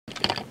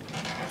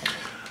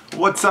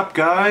What's up,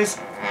 guys?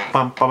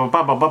 Bum, ba, ba,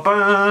 ba, ba, ba,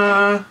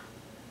 ba.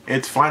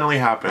 It's finally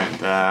happened.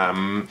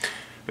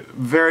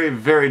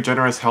 Very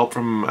generous help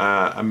from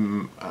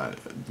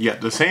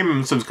the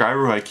same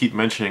subscriber who I keep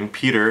mentioning,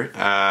 Peter.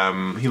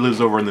 He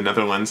lives over in the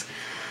Netherlands,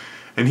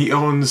 and he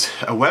owns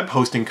a web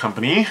hosting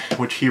company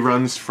which he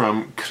runs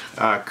from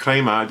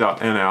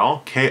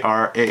kraima.nl,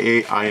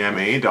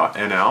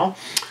 Kraima.nl.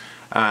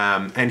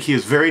 And he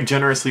has very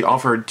generously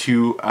offered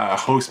to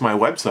host my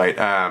website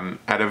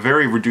at a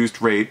very reduced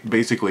rate.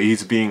 Basically,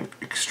 he's being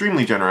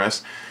extremely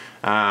generous.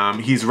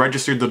 He's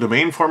registered the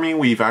domain for me.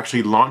 We've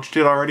actually launched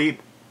it already.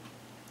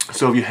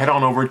 So if you head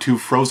on over to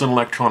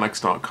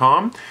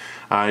frozenelectronics.com,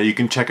 you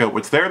can check out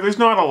what's there. There's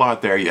not a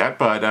lot there yet,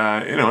 but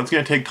you know, it's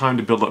going to take time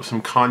to build up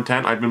some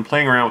content. I've been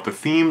playing around with the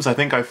themes. I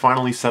think I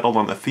finally settled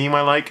on the theme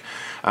I like.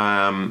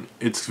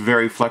 It's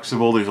very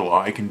flexible. There's a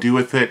lot I can do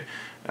with it.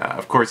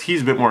 Of course,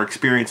 he's a bit more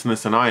experienced in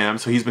this than I am,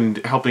 so he's been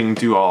helping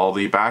do all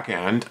the back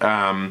end,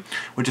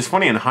 which is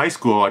funny. In high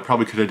school, I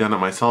probably could have done it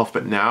myself,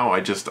 but now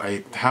I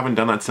haven't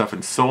done that stuff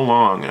in so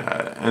long,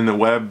 and the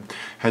web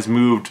has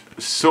moved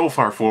so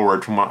far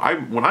forward from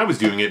when I was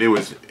doing it. It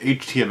was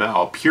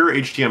HTML, pure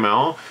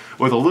HTML,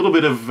 with a little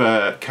bit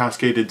of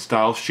cascaded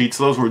style sheets.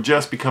 Those were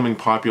just becoming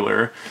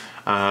popular.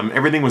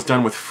 Everything was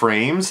done with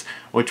frames,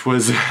 which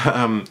was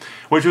a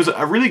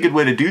really good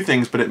way to do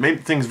things, but it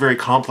made things very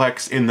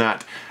complex in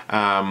that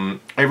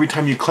every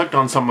time you clicked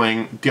on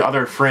something, the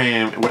other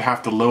frame would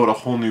have to load a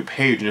whole new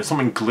page, and if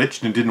something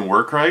glitched and didn't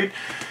work right,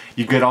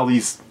 you get all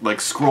these like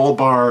scroll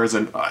bars,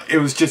 and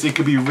it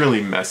could be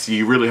really messy.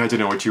 You really had to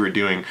know what you were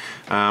doing.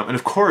 And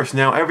of course,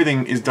 now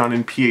everything is done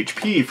in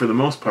PHP for the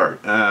most part.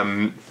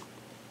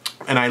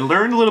 And I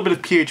learned a little bit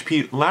of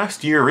PHP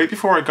last year, right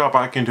before I got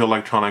back into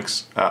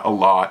electronics a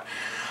lot.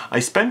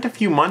 I spent a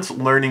few months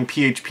learning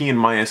PHP and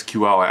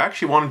MySQL. I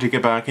actually wanted to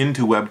get back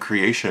into web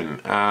creation.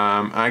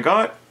 I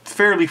got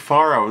fairly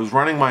far. I was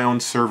running my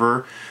own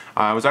server.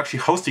 I was actually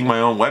hosting my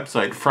own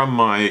website from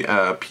my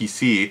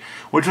PC,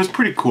 which was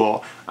pretty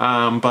cool.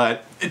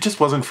 But it just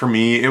wasn't for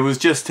me. It was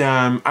just,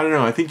 I don't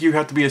know, I think you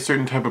have to be a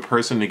certain type of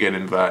person to get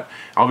into that.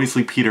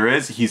 Obviously Peter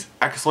is. He's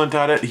excellent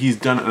at it. He's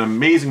done an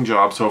amazing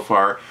job so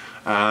far.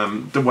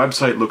 The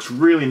website looks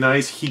really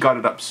nice. He got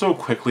it up so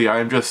quickly. I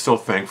am just so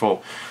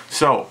thankful.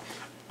 So,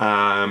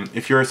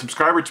 if you're a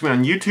subscriber to me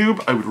on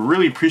YouTube, I would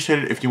really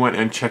appreciate it if you went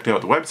and checked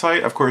out the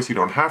website. Of course, you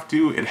don't have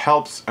to. It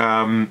helps.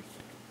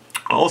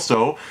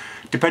 Also,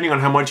 depending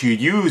on how much you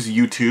use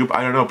YouTube,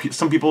 I don't know,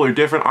 some people are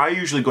different. I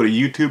usually go to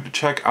YouTube to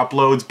check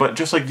uploads, but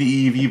just like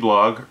the EEV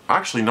blog,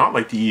 actually not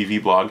like the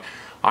EEV blog,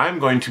 I'm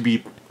going to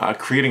be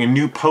creating a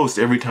new post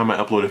every time I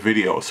upload a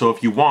video. So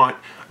if you want,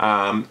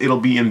 it'll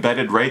be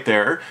embedded right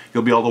there.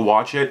 You'll be able to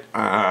watch it.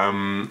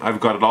 I've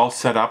got it all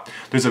set up.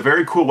 There's a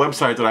very cool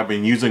website that I've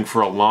been using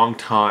for a long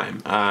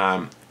time.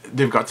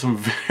 They've got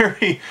some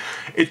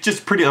it's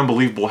just pretty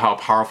unbelievable how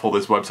powerful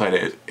this website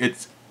is.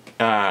 It's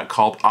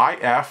called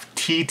ifttt.com,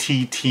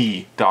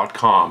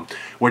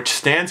 which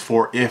stands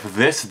for if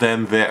this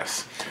then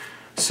this.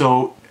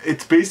 So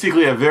it's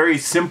basically a very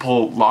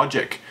simple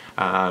logic.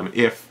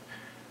 If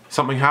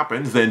something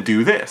happens, then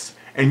do this.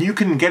 And you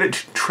can get it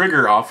to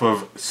trigger off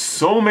of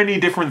so many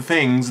different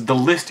things. The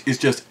list is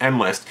just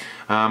endless.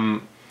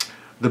 The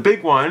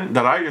big one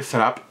that I just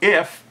set up,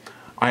 if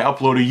I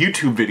upload a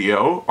YouTube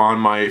video on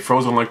my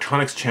Frozen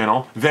Electronics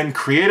channel, then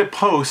create a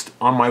post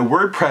on my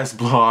WordPress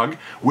blog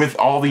with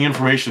all the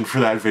information for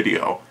that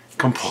video.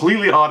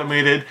 Completely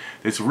automated.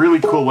 This really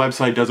cool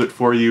website does it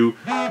for you.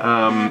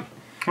 I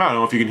don't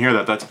know if you can hear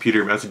that. That's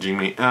Peter messaging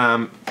me.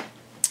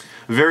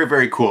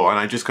 Very cool, and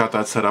I just got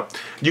that set up.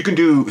 You can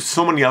do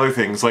so many other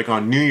things, like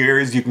on New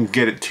Year's, you can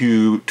get it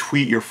to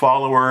tweet your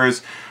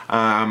followers.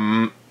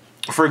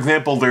 For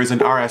example, there's an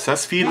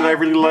RSS feed that I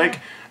really like,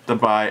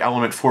 by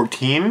Element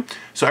 14.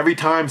 So every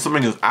time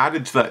something is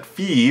added to that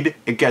feed,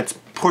 it gets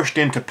pushed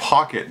into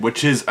Pocket,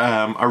 which is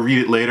a Read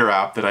It Later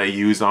app that I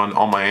use on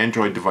all my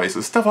Android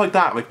devices. Stuff like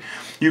that. Like,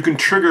 you can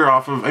trigger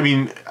off of, I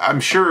mean, I'm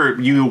sure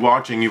you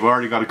watching, you've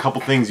already got a couple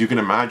things you can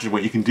imagine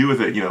what you can do with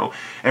it, you know.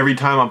 Every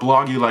time a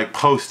blog you like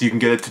posts, you can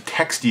get it to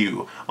text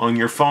you on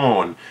your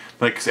phone.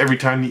 Like, every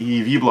time the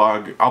EEV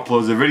blog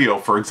uploads a video,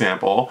 for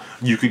example,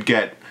 you could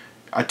get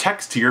a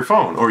text to your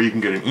phone, or you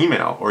can get an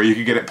email, or you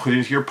can get it put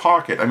into your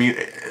pocket. I mean,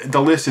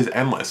 the list is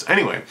endless.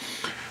 Anyway,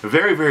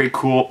 very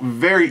cool,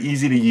 very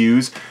easy to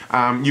use.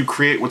 You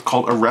create what's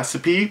called a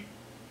recipe,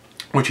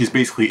 which is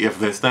basically if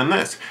this, then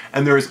this.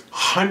 And there's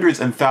hundreds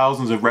and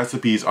thousands of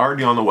recipes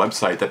already on the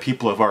website that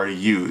people have already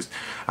used.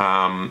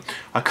 A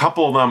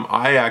couple of them,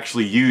 I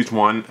actually used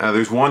one.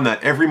 There's one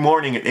that every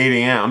morning at 8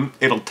 a.m.,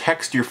 it'll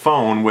text your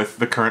phone with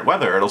the current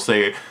weather. It'll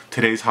say,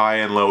 today's high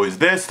and low is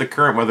this, the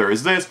current weather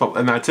is this,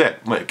 and that's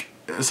it. Like,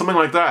 something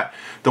like that.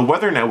 The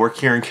Weather Network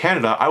here in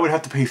Canada, I would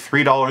have to pay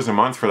 $3 a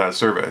month for that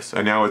service,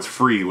 and now it's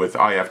free with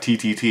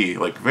ifttt.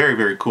 Like,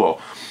 very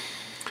cool.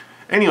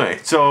 Anyway,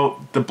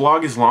 so the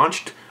blog is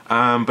launched,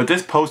 but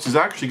this post is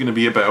actually going to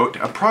be about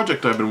a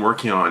project I've been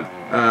working on.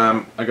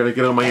 I gotta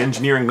get out my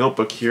engineering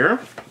notebook here.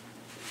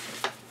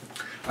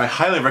 I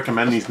highly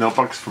recommend these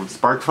notebooks from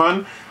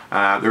SparkFun.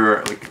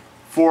 They're like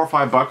 4 or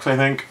 5 bucks, I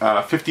think.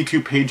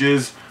 52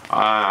 pages.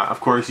 Of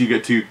course, you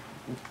get to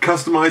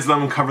customize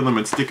them, cover them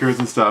in stickers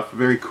and stuff.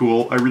 Very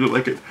cool. I really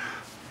like it.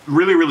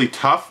 Really, really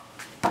tough.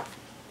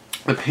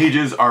 The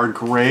pages are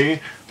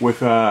gray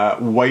with a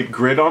white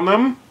grid on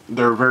them.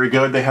 They're very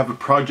good. They have a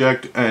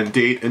project and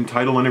date and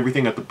title and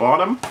everything at the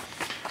bottom.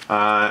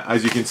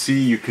 As you can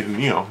see, you can,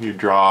 you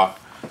draw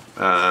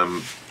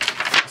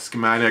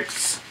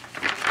schematics.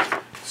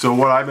 So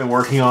what I've been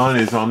working on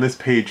is on this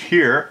page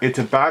here. It's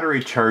a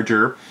battery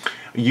charger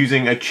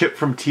using a chip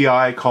from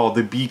TI called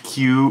the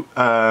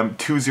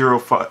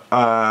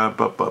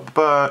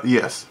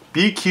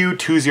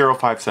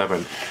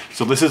BQ2057.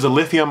 So this is a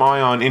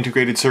lithium-ion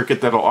integrated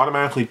circuit that'll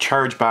automatically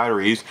charge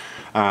batteries.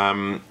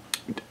 And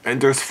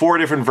there's 4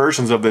 different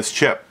versions of this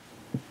chip,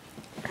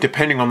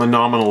 depending on the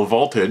nominal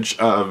voltage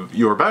of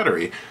your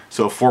battery.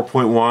 So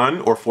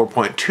 4.1 or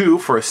 4.2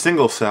 for a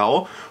single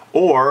cell,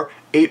 or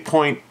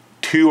 8.2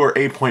 or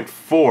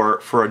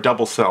 8.4 for a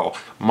double cell.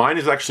 Mine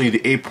is actually the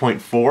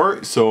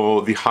 8.4, so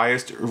the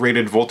highest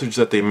rated voltage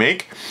that they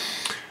make.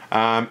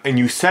 And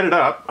you set it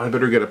up, I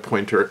better get a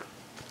pointer.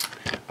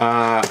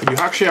 You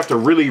actually have to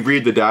really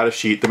read the data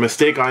sheet. The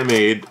mistake I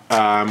made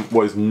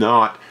was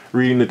not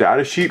reading the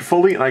data sheet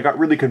fully, and I got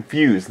really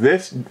confused.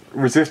 This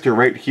resistor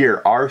right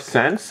here, our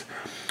sense,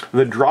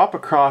 the drop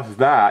across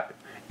that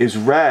is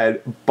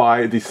read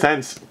by the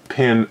sense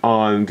pin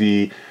on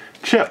the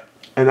chip.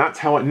 And that's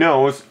how it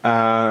knows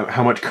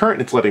how much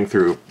current it's letting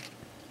through.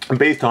 And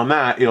based on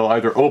that, it'll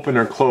either open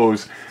or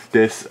close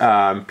this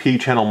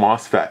P-channel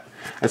MOSFET,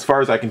 as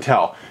far as I can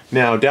tell.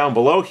 Now, down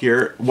below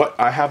here, what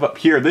I have up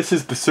here, this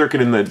is the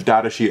circuit in the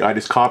data sheet. I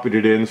just copied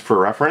it in for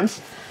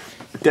reference.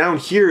 Down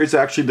here is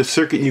actually the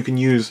circuit you can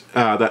use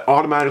that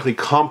automatically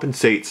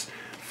compensates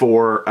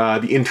for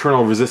the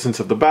internal resistance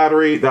of the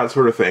battery, that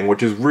sort of thing,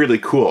 which is really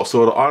cool.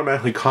 So it'll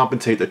automatically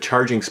compensate the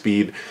charging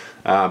speed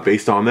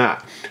based on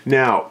that.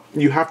 Now,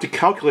 you have to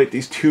calculate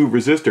these 2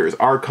 resistors,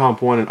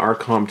 RComp1 and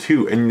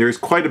RComp2, and there's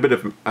quite a bit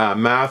of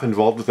math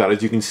involved with that.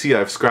 As you can see,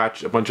 I've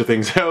scratched a bunch of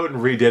things out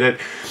and redid it.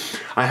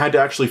 I had to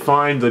actually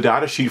find the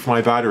data sheet for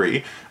my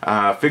battery,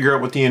 figure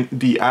out what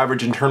the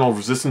average internal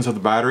resistance of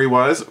the battery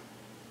was.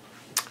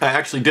 I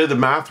actually did the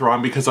math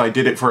wrong because I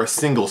did it for a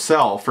single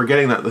cell,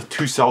 forgetting that the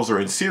 2 cells are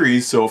in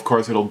series, so of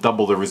course it'll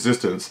double the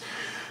resistance.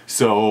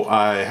 So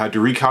I had to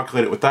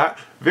recalculate it with that.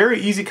 Very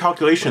easy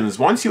calculations.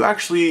 Once you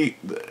actually,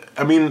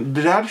 I mean,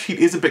 the data sheet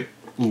is a bit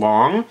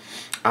long,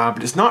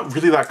 but it's not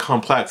really that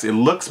complex. It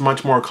looks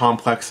much more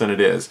complex than it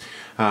is.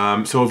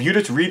 So if you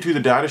just read through the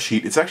data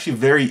sheet, it's actually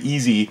very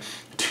easy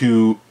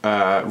to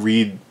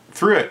read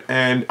through it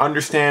and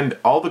understand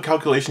all the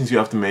calculations you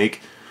have to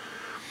make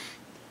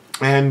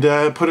and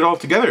put it all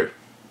together.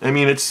 I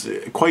mean, it's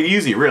quite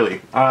easy,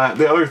 really.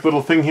 The other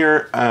little thing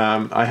here,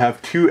 I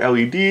have 2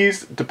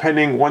 LEDs,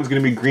 depending, one's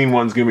going to be green,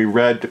 one's going to be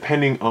red,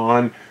 depending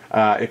on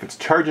if it's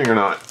charging or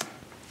not.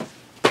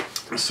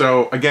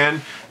 So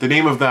again, the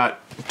name of that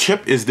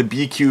chip is the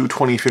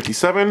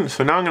BQ2057.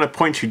 So now I'm going to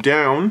point you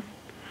down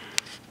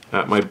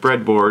at my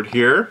breadboard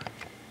here.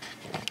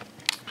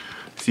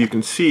 So you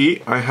can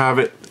see I have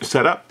it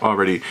set up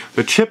already.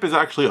 The chip is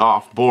actually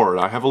off board.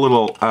 I have a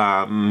little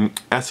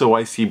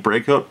SOIC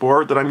breakout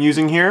board that I'm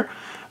using here.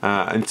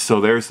 And so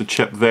there's the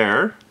chip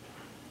there.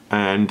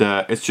 And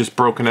it's just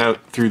broken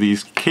out through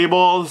these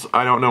cables.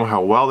 I don't know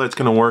how well that's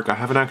going to work. I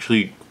haven't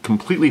actually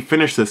completely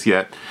finished this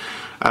yet.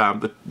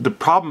 The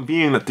problem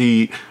being that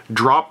the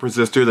drop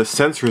resistor, the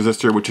sense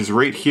resistor, which is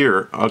right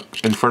here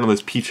in front of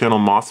this P-channel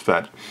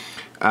MOSFET,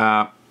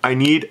 I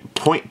need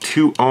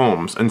 0.2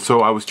 ohms, and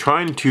so I was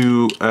trying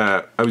to,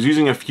 I was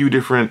using a few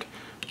different,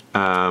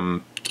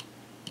 oh,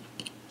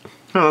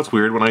 that's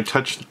weird, when I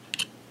touched,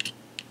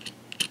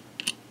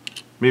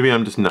 maybe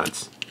I'm just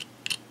nuts.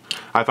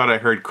 I thought I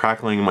heard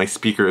crackling in my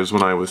speakers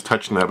when I was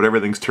touching that, but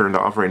everything's turned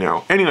off right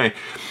now. Anyway,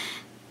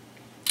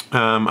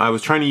 I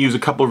was trying to use a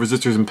couple of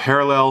resistors in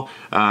parallel,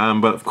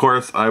 but of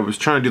course I was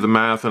trying to do the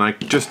math and I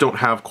just don't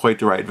have quite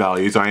the right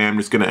values. I am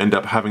just going to end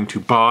up having to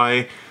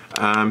buy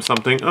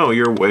something. Oh,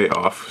 you're way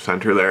off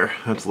center there.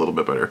 That's a little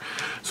bit better.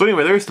 So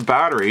anyway, there's the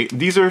battery.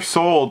 These are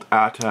sold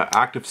at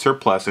Active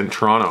Surplus in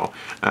Toronto.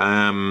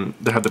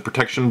 They have the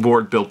protection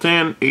board built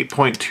in,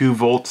 8.2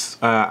 volts.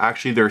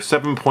 Actually, they're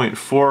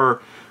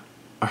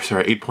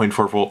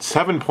 7.4 volts,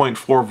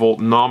 7.4 volt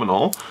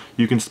nominal.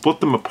 You can split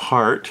them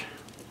apart.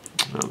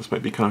 This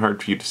might be kind of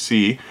hard for you to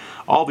see.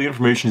 All the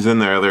information is in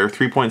there. They're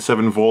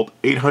 3.7 volt,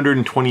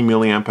 820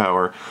 milliamp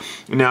hour.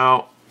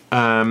 Now,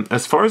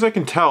 as far as I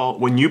can tell,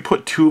 when you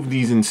put 2 of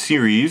these in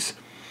series,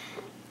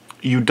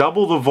 you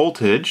double the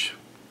voltage,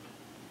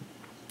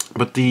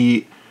 but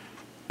the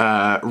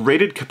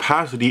rated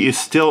capacity is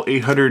still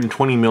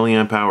 820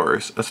 milliamp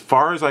hours. As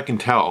far as I can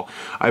tell,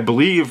 I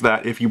believe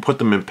that if you put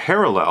them in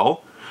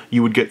parallel,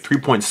 you would get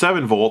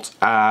 3.7 volts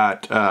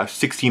at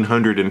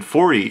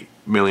 1640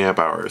 milliamp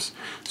hours.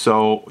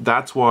 So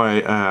that's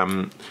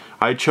why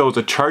I chose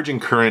a charging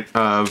current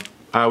of,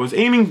 I was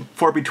aiming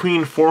for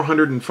between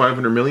 400 and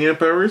 500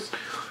 milliamp hours.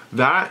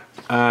 That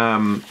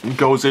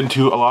goes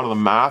into a lot of the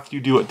math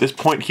you do at this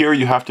point here.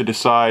 You have to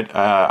decide,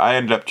 I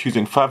ended up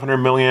choosing 500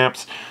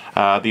 milliamps,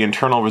 the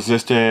internal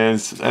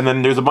resistance, and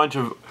then there's a bunch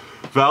of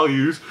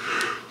values.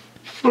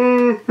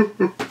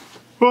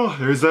 Oh,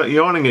 there's that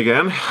yawning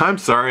again. I'm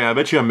sorry, I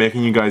bet you I'm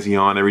making you guys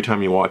yawn every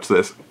time you watch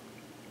this.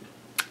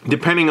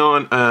 Depending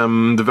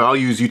on the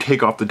values you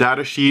take off the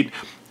data sheet,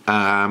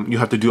 you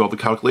have to do all the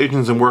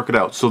calculations and work it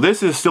out. So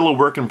this is still a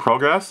work in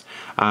progress.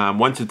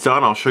 Once it's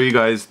done, I'll show you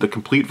guys the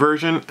complete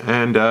version,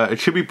 and it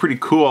should be pretty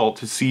cool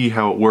to see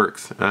how it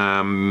works.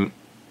 I'm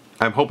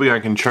hoping I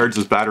can charge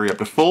this battery up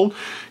to full,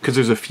 because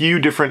there's a few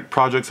different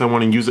projects I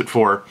want to use it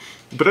for.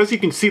 But as you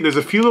can see, there's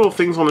a few little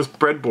things on this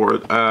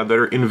breadboard that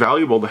are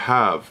invaluable to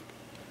have.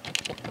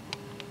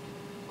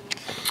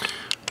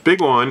 Big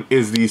one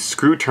is these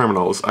screw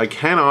terminals. I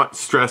cannot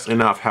stress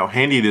enough how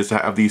handy it is to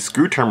have these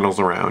screw terminals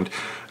around.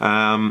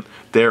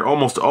 They're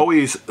almost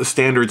always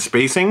standard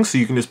spacing, so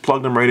you can just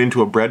plug them right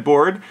into a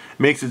breadboard.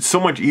 Makes it so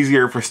much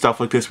easier for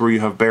stuff like this where you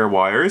have bare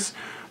wires.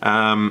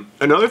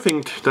 Another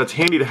thing that's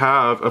handy to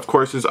have, of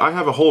course, is I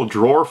have a whole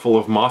drawer full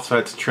of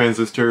MOSFETs,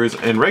 transistors,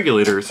 and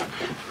regulators.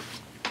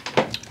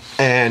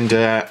 And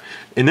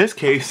in this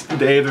case,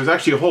 there's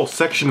actually a whole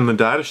section in the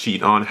data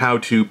sheet on how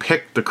to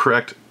pick the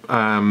correct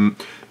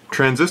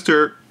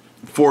transistor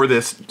for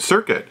this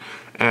circuit.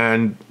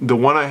 And the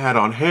one I had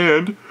on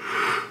hand,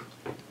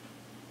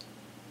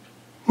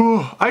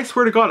 oh, I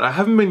swear to God, I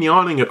haven't been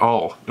yawning at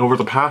all over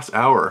the past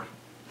hour.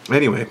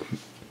 Anyway,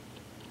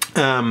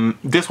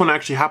 this one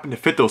actually happened to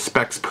fit those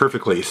specs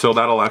perfectly, so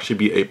that'll actually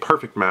be a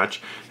perfect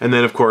match. And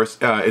then of course,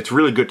 it's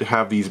really good to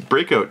have these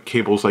breakout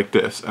cables like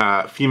this,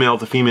 female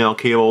to female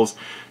cables.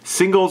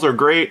 Singles are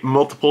great,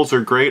 multiples are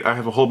great. I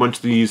have a whole bunch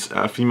of these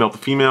female to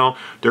female.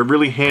 They're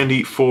really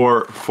handy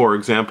for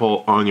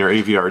example, on your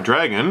AVR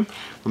Dragon.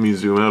 Let me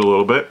zoom out a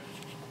little bit.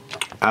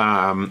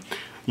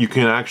 You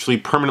can actually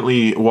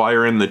permanently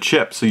wire in the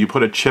chip. So you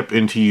put a chip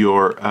into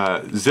your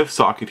ZIF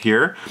socket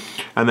here,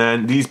 and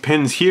then these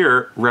pins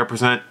here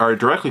are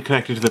directly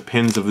connected to the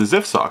pins of the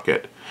ZIF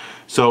socket.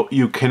 So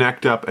you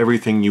connect up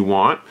everything you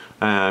want.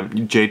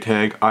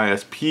 JTAG,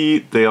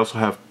 ISP, they also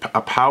have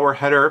a power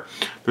header.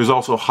 There's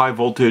also high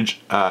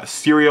voltage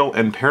serial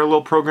and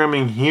parallel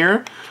programming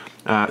here.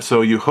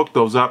 So you hook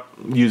those up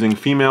using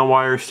female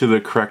wires to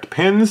the correct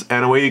pins,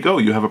 and away you go.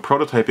 You have a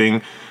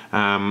prototyping,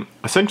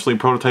 essentially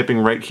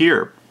prototyping right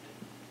here.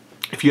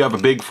 If you have a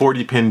big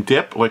 40-pin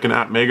dip, like an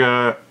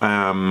Atmega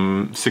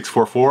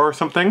 644 or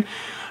something,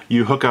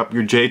 you hook up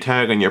your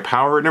JTAG and your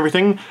power and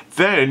everything,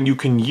 then you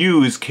can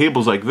use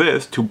cables like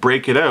this to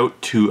break it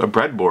out to a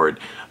breadboard.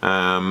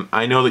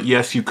 I know that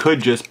yes, you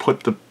could just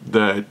put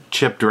the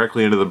chip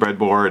directly into the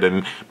breadboard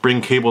and bring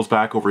cables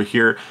back over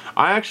here.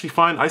 I actually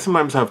find I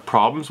sometimes have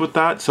problems with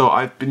that, so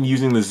I've been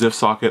using the ZIF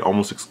socket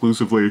almost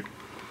exclusively.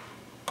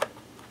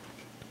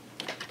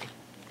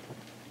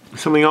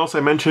 Something else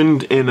I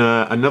mentioned in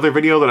another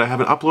video that I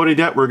haven't uploaded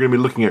yet, we're going to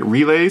be looking at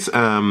relays.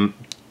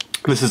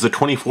 This is a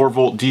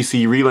 24-volt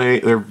DC relay.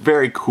 They're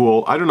very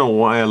cool. I don't know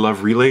why I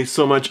love relays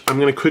so much. I'm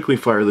going to quickly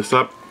fire this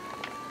up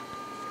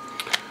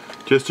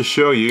just to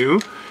show you.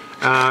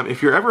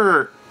 If you're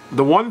ever,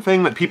 the one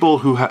thing that people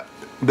who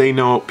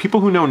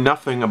know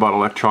nothing about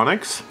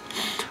electronics,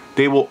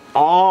 they will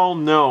all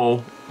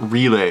know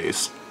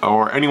relays,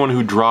 or anyone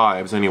who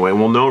drives anyway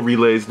will know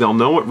relays. They'll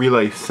know what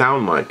relays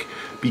sound like,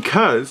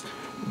 because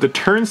the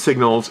turn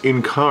signals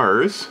in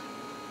cars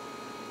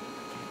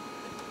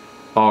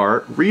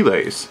are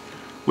relays.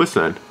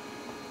 Listen.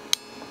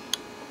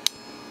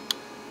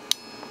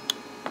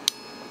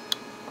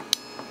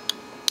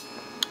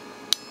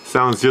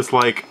 Sounds just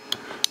like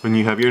when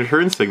you have your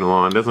turn signal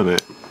on, doesn't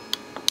it?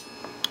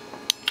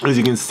 As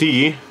you can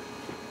see,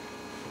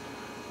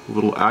 a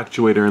little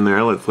actuator in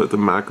there. Let's let the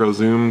macro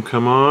zoom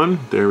come on.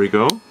 There we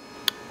go.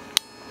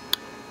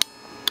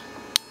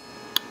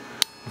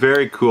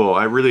 Very cool.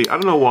 I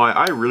don't know why,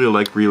 I really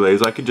like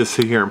relays. I could just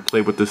sit here and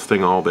play with this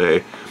thing all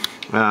day.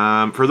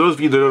 For those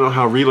of you that don't know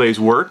how relays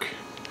work,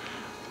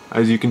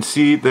 as you can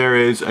see, there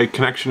is a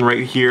connection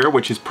right here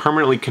which is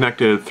permanently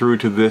connected through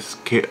to this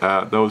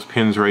those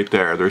pins right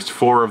there. There's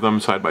 4 of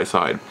them side by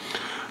side.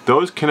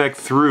 Those connect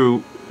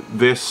through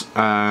this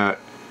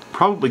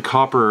probably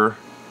copper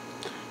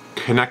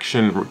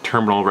connection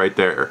terminal right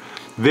there.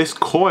 This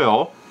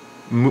coil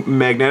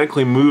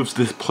magnetically moves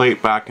this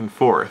plate back and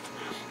forth,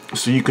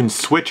 so you can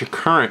switch a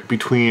current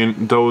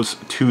between those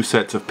 2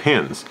 sets of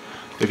pins.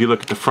 If you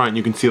look at the front,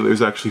 you can see that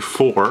there's actually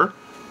 4.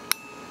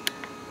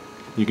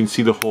 You can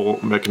see the whole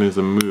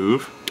mechanism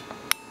move.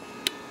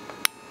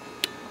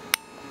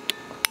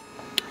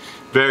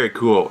 Very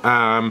cool.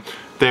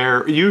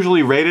 They're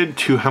usually rated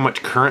to how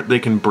much current they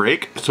can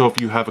break, so if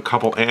you have a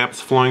couple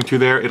amps flowing through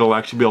there, it'll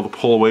actually be able to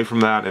pull away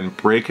from that and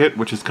break it,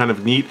 which is kind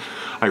of neat.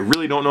 I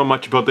really don't know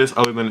much about this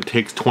other than it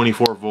takes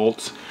 24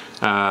 volts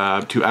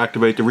to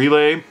activate the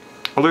relay.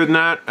 Other than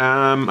that,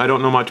 I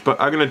don't know much, but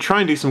I'm going to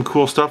try and do some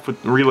cool stuff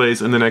with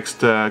relays in the next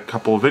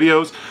couple of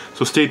videos,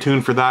 so stay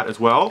tuned for that as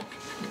well.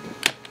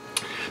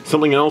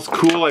 Something else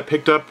cool I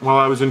picked up while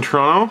I was in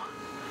Toronto,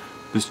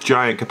 this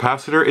giant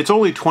capacitor. It's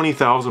only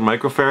 20,000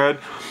 microfarad.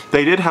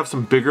 They did have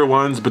some bigger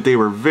ones, but they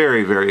were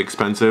very, very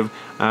expensive.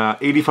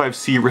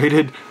 85C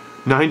rated,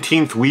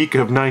 19th week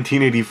of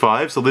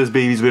 1985, so this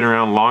baby's been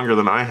around longer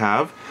than I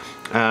have.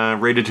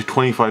 Rated to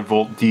 25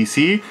 volt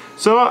DC,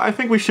 so I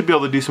think we should be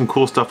able to do some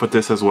cool stuff with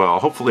this as well.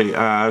 Hopefully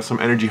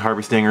some energy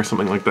harvesting or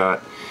something like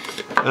that.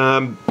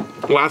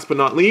 Last but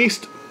not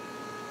least,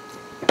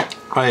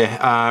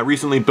 I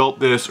recently built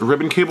this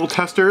ribbon cable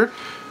tester,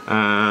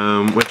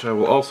 which I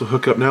will also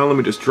hook up now. Let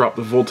me just drop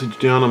the voltage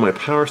down on my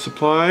power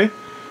supply.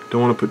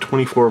 Don't want to put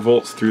 24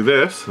 volts through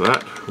this,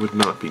 that would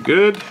not be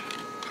good.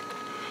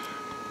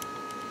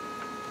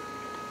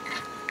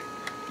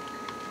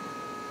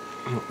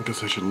 I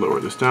guess I should lower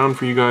this down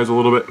for you guys a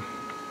little bit.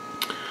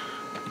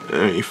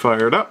 There, you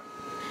fire it up,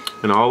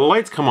 and all the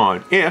lights come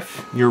on.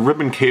 If your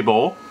ribbon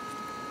cable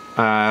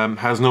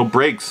has no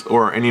breaks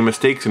or any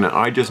mistakes in it.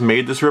 I just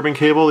made this ribbon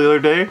cable the other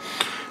day,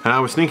 and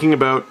I was thinking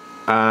about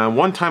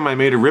one time I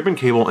made a ribbon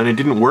cable and it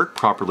didn't work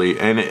properly,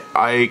 and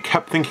I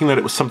kept thinking that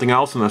it was something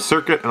else in the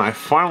circuit, and I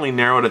finally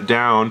narrowed it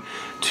down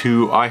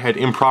to I had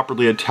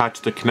improperly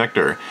attached the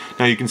connector.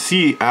 Now you can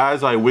see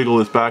as I wiggle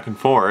this back and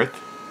forth,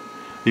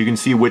 you can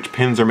see which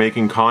pins are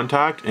making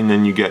contact, and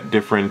then you get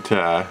different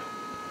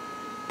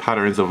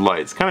patterns of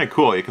lights. Kind of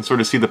cool. You can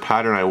sort of see the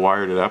pattern I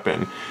wired it up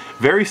in.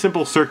 Very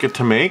simple circuit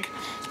to make.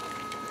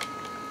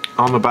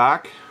 On the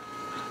back,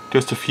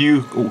 just a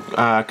few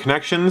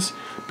connections.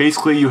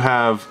 Basically you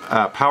have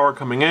power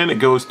coming in, it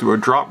goes through a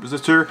drop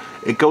resistor,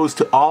 it goes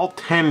to all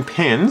 10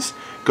 pins,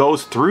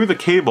 goes through the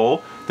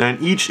cable, then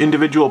each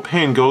individual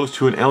pin goes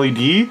to an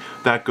LED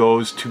that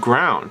goes to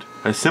ground.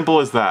 As simple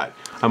as that.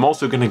 I'm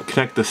also going to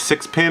connect the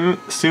 6-pin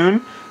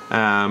soon,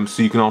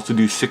 so you can also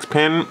do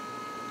 6-pin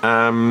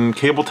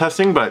cable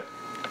testing, but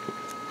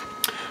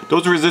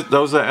those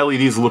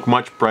LEDs look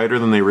much brighter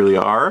than they really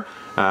are,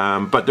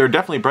 but they're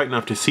definitely bright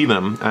enough to see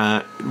them.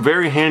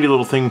 Very handy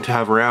little thing to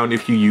have around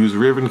if you use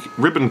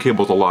ribbon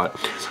cables a lot.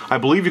 I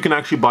believe you can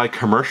actually buy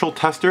commercial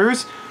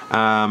testers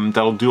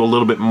that'll do a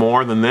little bit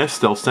more than this.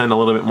 They'll send a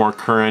little bit more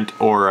current,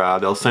 or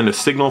they'll send a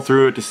signal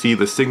through it to see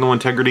the signal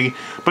integrity,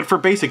 but for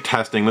basic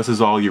testing, this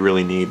is all you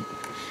really need.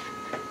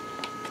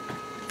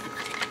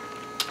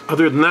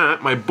 Other than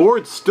that, my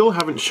boards still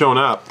haven't shown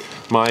up.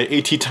 My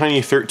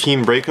AT-Tiny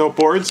 13 breakout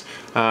boards,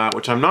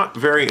 which I'm not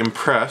very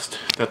impressed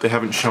that they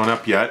haven't shown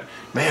up yet.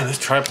 Man, this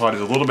tripod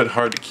is a little bit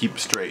hard to keep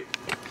straight.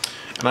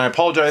 And I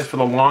apologize for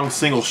the long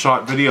single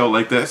shot video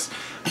like this,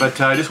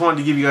 but I just wanted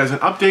to give you guys an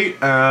update.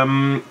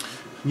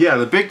 Yeah,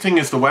 the big thing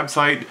is the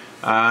website.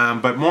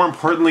 But more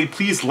importantly,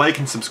 please like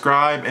and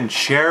subscribe and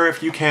share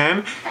if you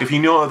can. If you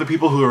know other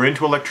people who are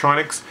into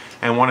electronics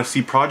and want to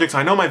see projects.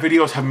 I know my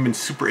videos haven't been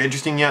super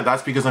interesting yet.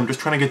 That's because I'm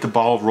just trying to get the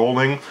ball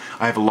rolling.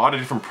 I have a lot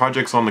of different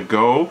projects on the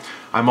go.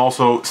 I'm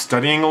also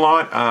studying a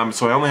lot,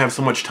 so I only have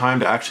so much time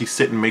to actually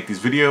sit and make these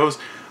videos.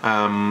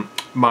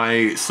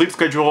 My sleep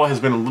schedule has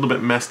been a little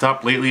bit messed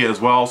up lately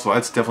as well, so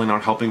that's definitely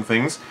not helping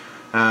things.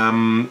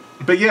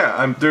 But yeah,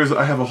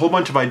 I have a whole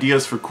bunch of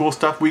ideas for cool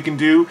stuff we can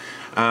do.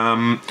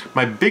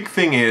 My big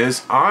thing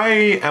is,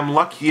 I am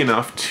lucky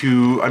enough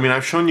to,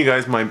 I've shown you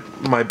guys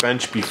my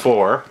bench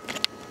before.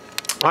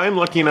 I'm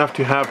lucky enough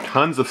to have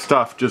tons of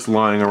stuff just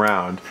lying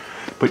around.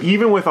 But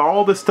even with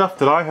all the stuff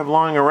that I have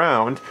lying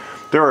around,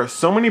 there are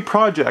so many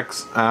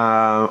projects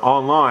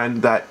online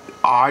that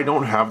I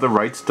don't have the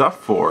right stuff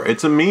for.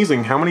 It's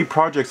amazing how many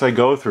projects I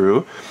go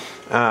through,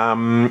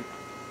 and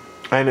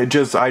I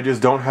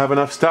just don't have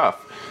enough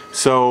stuff.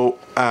 So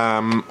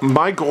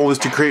my goal is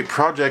to create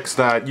projects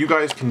that you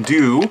guys can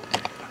do,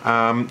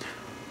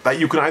 that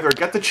you can either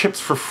get the chips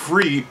for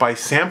free by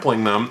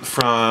sampling them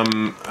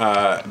from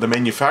the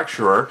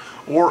manufacturer,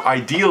 or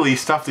ideally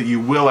stuff that you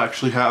will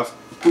actually have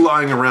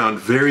lying around.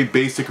 Very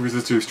basic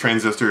resistors,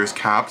 transistors,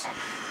 caps.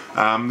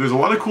 There's a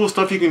lot of cool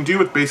stuff you can do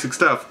with basic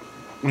stuff.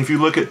 If you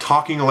look at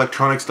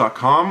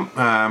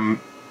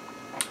talkingelectronics.com,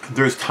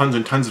 there's tons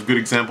and tons of good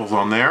examples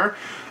on there.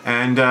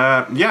 And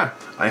yeah,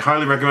 I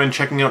highly recommend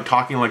checking out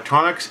Talking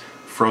Electronics,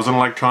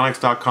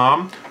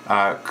 frozenelectronics.com,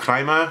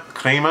 kraima.nl,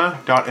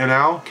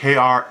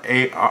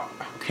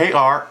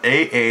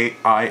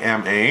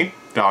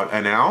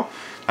 Kraima.nl.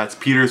 That's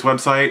Peter's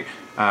website.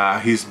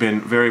 He's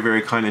been very,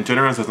 very kind and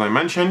generous, as I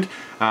mentioned.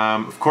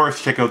 Of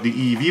course, check out the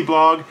EEV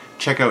blog.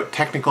 Check out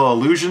Technical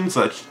Illusions.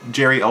 That's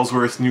Jerry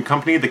Ellsworth's new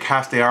company. The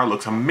Cast AR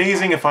looks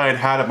amazing. If I had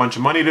had a bunch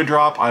of money to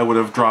drop, I would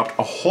have dropped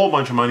a whole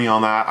bunch of money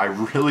on that. I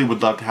really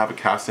would love to have a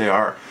Cast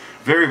AR.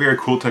 Very, very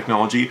cool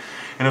technology.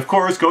 And of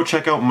course, go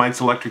check out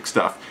Mike's Electric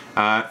stuff.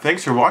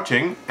 Thanks for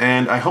watching,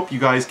 and I hope you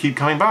guys keep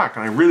coming back.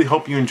 And I really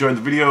hope you enjoyed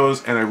the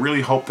videos, and I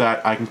really hope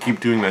that I can keep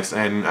doing this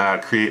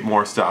and create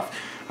more stuff.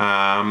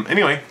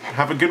 Anyway,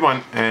 have a good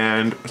one,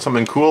 and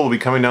something cool will be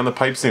coming down the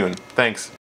pipe soon. Thanks.